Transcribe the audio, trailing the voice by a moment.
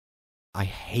I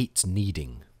hate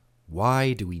kneading.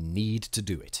 Why do we need to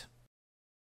do it?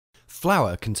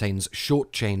 Flour contains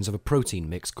short chains of a protein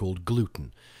mix called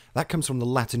gluten. That comes from the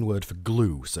Latin word for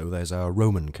glue, so there's a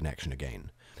Roman connection again.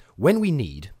 When we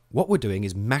knead, what we're doing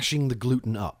is mashing the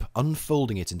gluten up,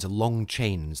 unfolding it into long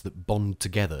chains that bond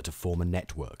together to form a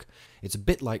network. It's a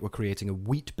bit like we're creating a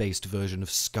wheat-based version of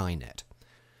Skynet.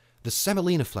 The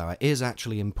semolina flour is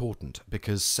actually important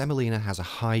because semolina has a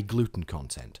high gluten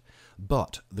content,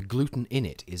 but the gluten in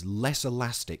it is less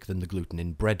elastic than the gluten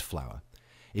in bread flour.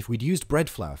 If we'd used bread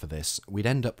flour for this, we'd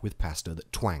end up with pasta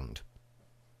that twanged.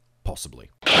 Possibly.